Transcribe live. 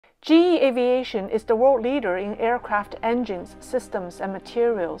GE Aviation is the world leader in aircraft engines, systems, and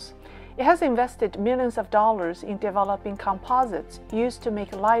materials. It has invested millions of dollars in developing composites used to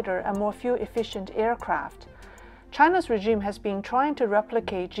make lighter and more fuel-efficient aircraft. China's regime has been trying to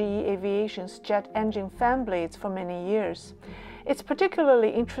replicate GE Aviation's jet engine fan blades for many years. It's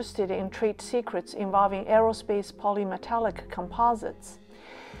particularly interested in trade secrets involving aerospace polymetallic composites.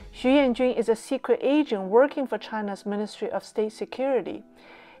 Xu Yanjun is a secret agent working for China's Ministry of State Security.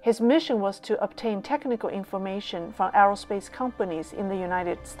 His mission was to obtain technical information from aerospace companies in the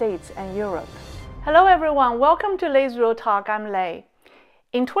United States and Europe. Hello everyone, welcome to Lei's Real Talk. I'm Lei.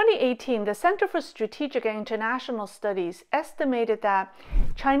 In 2018, the Center for Strategic and International Studies estimated that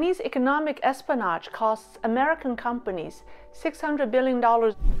Chinese economic espionage costs American companies $600 billion.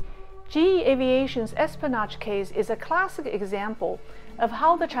 GE Aviation's espionage case is a classic example of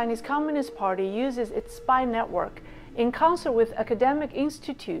how the Chinese Communist Party uses its spy network in concert with academic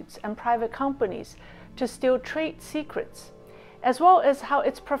institutes and private companies to steal trade secrets, as well as how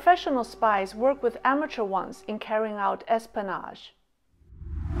its professional spies work with amateur ones in carrying out espionage.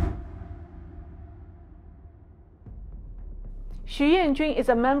 Xu Yanjun is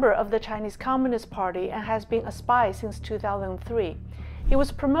a member of the Chinese Communist Party and has been a spy since 2003. He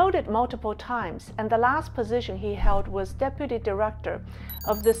was promoted multiple times, and the last position he held was Deputy Director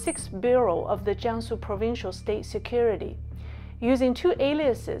of the 6th Bureau of the Jiangsu Provincial State Security. Using two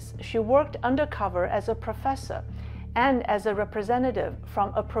aliases, she worked undercover as a professor and as a representative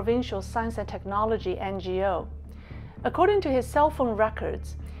from a provincial science and technology NGO. According to his cell phone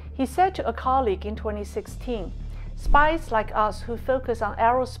records, he said to a colleague in 2016, "Spies like us who focus on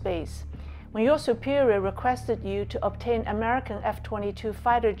aerospace, when your superior requested you to obtain American F-22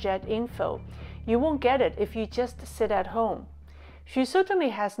 fighter jet info, you won't get it if you just sit at home." Xu certainly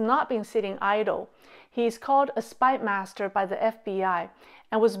has not been sitting idle. He is called a spymaster by the FBI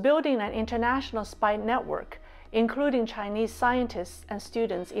and was building an international spy network, including Chinese scientists and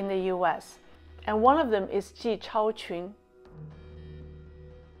students in the U.S. And one of them is Ji Chaoqun.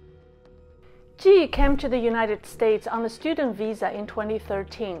 Ji came to the United States on a student visa in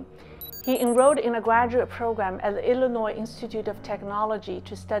 2013. He enrolled in a graduate program at the Illinois Institute of Technology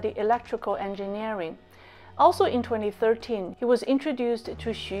to study electrical engineering. Also in 2013, he was introduced to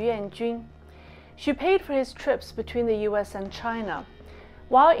Xu Yanjun. She paid for his trips between the U.S. and China.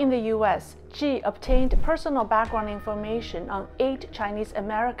 While in the U.S., Ji obtained personal background information on 8 Chinese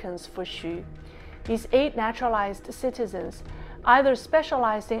Americans for Xu. These 8 naturalized citizens either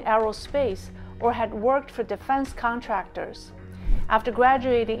specialized in aerospace or had worked for defense contractors. After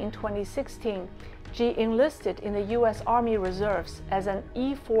graduating in 2016, Ji enlisted in the U.S. Army Reserves as an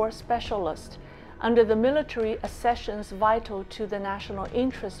E-4 specialist under the Military Accessions Vital to the National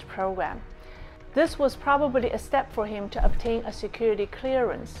Interest program. This was probably a step for him to obtain a security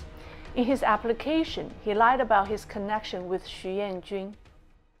clearance. In his application, he lied about his connection with Xu Yanjun.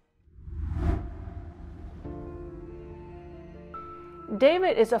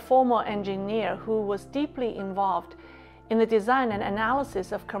 David is a former engineer who was deeply involved in the design and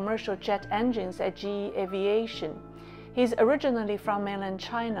analysis of commercial jet engines at GE Aviation. He's originally from mainland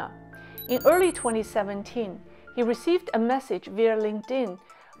China. In early 2017, he received a message via LinkedIn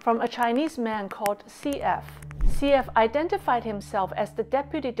from a Chinese man called CF. CF identified himself as the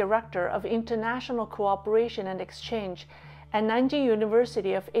Deputy Director of International Cooperation and Exchange at Nanjing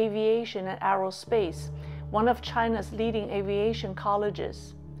University of Aviation and Aerospace, one of China's leading aviation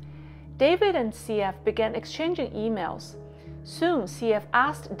colleges. David and CF began exchanging emails. Soon, CF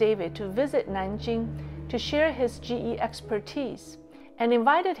asked David to visit Nanjing to share his GE expertise and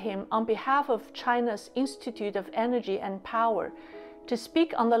invited him on behalf of China's Institute of Energy and Power to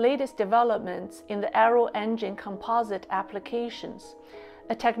speak on the latest developments in the aero engine composite applications,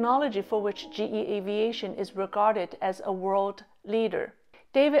 a technology for which GE Aviation is regarded as a world leader.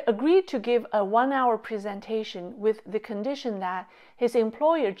 David agreed to give a 1-hour presentation with the condition that his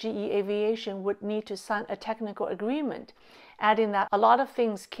employer, GE Aviation, would need to sign a technical agreement, adding that a lot of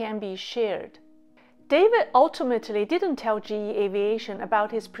things can be shared. David ultimately didn't tell GE Aviation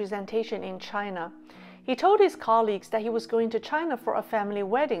about his presentation in China. He told his colleagues that he was going to China for a family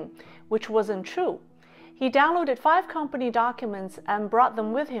wedding, which wasn't true. He downloaded 5 company documents and brought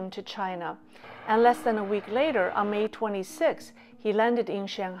them with him to China. And less than a week later, on May 26, he landed in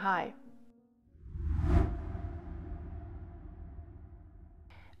Shanghai.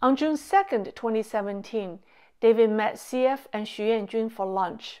 On June 2, 2017, David met CF and Xu Yanjun for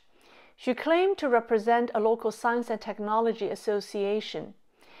lunch. She claimed to represent a local science and technology association.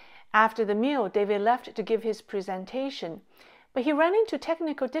 After the meal, David left to give his presentation, but he ran into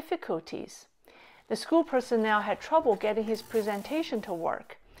technical difficulties. The school personnel had trouble getting his presentation to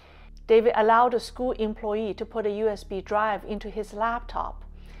work. David allowed a school employee to put a USB drive into his laptop.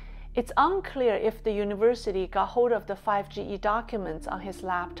 It's unclear if the university got hold of the 5GE documents on his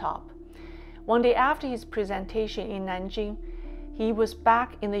laptop. One day after his presentation in Nanjing, he was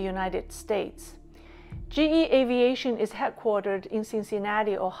back in the United States. GE Aviation is headquartered in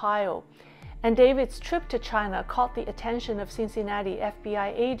Cincinnati, Ohio, and David's trip to China caught the attention of Cincinnati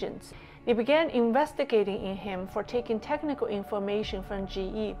FBI agents. They began investigating him for taking technical information from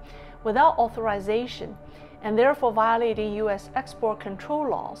GE without authorization and therefore violating U.S. export control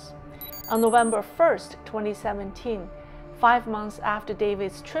laws. On November 1, 2017, 5 months after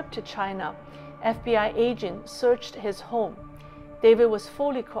David's trip to China, FBI agents searched his home. David was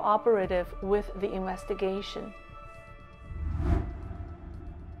fully cooperative with the investigation.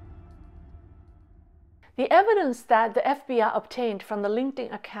 The evidence that the FBI obtained from the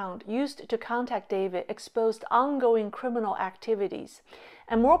LinkedIn account used to contact David exposed ongoing criminal activities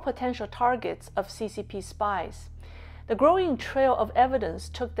and more potential targets of CCP spies. The growing trail of evidence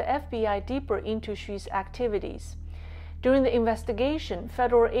took the FBI deeper into Xu's activities. During the investigation,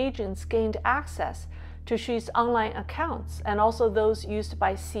 federal agents gained access to Xu's online accounts and also those used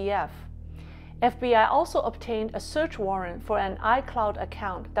by CF. FBI also obtained a search warrant for an iCloud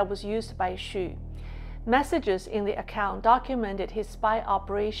account that was used by Xu. Messages in the account documented his spy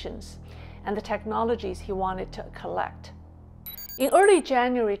operations and the technologies he wanted to collect. In early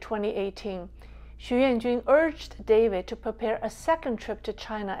January 2018, Xu Yanjun urged David to prepare a second trip to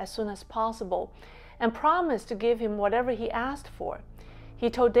China as soon as possible and promised to give him whatever he asked for.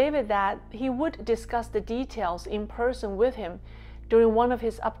 He told David that he would discuss the details in person with him during one of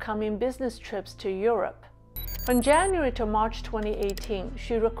his upcoming business trips to Europe. From January to March 2018,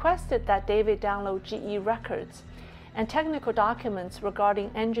 she requested that David download GE records and technical documents regarding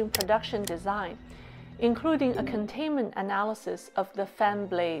engine production design, including a containment analysis of the fan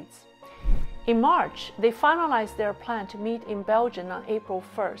blades. In March, they finalized their plan to meet in Belgium on April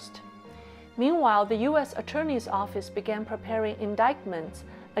 1st. Meanwhile, the U.S. Attorney's Office began preparing indictments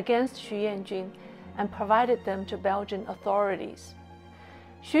against Xu Yanjun and provided them to Belgian authorities.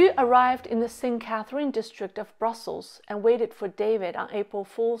 Xu arrived in the St. Catherine district of Brussels and waited for David on April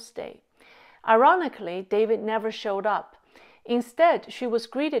Fool's Day. Ironically, David never showed up. Instead, she was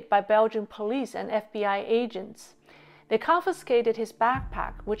greeted by Belgian police and FBI agents. They confiscated his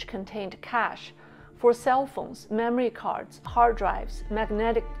backpack, which contained cash, 4 cell phones, memory cards, hard drives,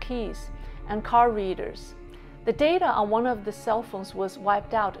 magnetic keys, and card readers. The data on one of the cell phones was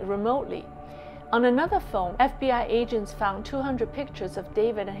wiped out remotely. On another phone, FBI agents found 200 pictures of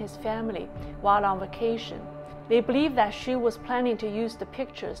David and his family while on vacation. They believe that Xu was planning to use the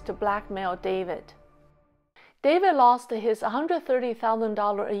pictures to blackmail David. David lost his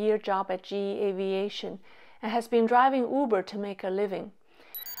 $130,000 a year job at GE Aviation and has been driving Uber to make a living.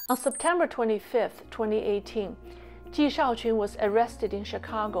 On September 25, 2018, Ji Shaoqun was arrested in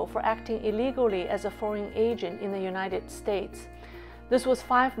Chicago for acting illegally as a foreign agent in the United States. This was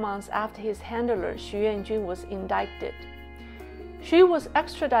 5 months after his handler, Xu Yanjun, was indicted. Xu was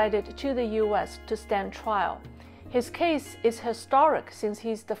extradited to the U.S. to stand trial. His case is historic since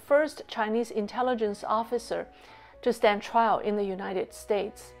he's the first Chinese intelligence officer to stand trial in the United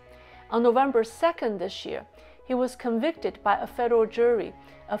States. On November 2nd this year, he was convicted by a federal jury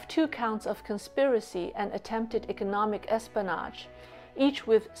of 2 counts of conspiracy and attempted economic espionage, each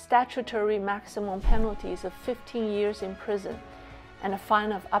with statutory maximum penalties of 15 years in prison and a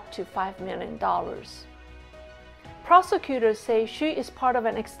fine of up to $5 million. Prosecutors say Xu is part of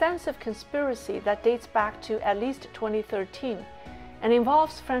an extensive conspiracy that dates back to at least 2013 and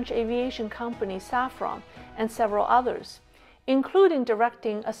involves French aviation company Safran and several others, including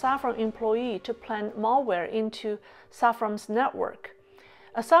directing a Safran employee to plant malware into Safran's network.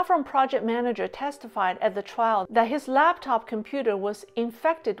 A Safran project manager testified at the trial that his laptop computer was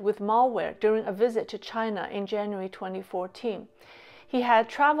infected with malware during a visit to China in January 2014. He had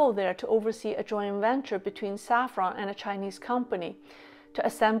traveled there to oversee a joint venture between Safran and a Chinese company to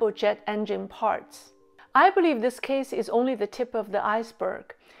assemble jet engine parts. I believe this case is only the tip of the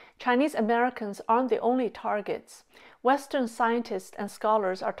iceberg. Chinese Americans aren't the only targets. Western scientists and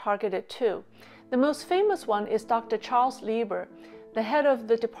scholars are targeted too. The most famous one is Dr. Charles Lieber, the head of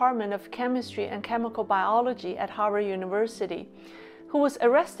the Department of Chemistry and Chemical Biology at Harvard University, who was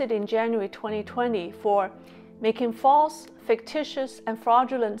arrested in January 2020 for making false, fictitious, and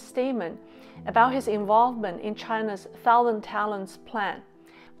fraudulent statements about his involvement in China's Thousand Talents plan.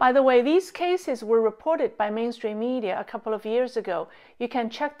 By the way, these cases were reported by mainstream media a couple of years ago. You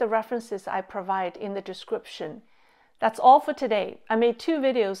can check the references I provide in the description. That's all for today. I made 2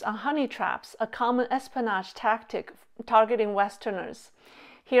 videos on honey traps, a common espionage tactic targeting Westerners.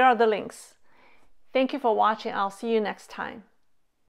 Here are the links. Thank you for watching. I'll see you next time.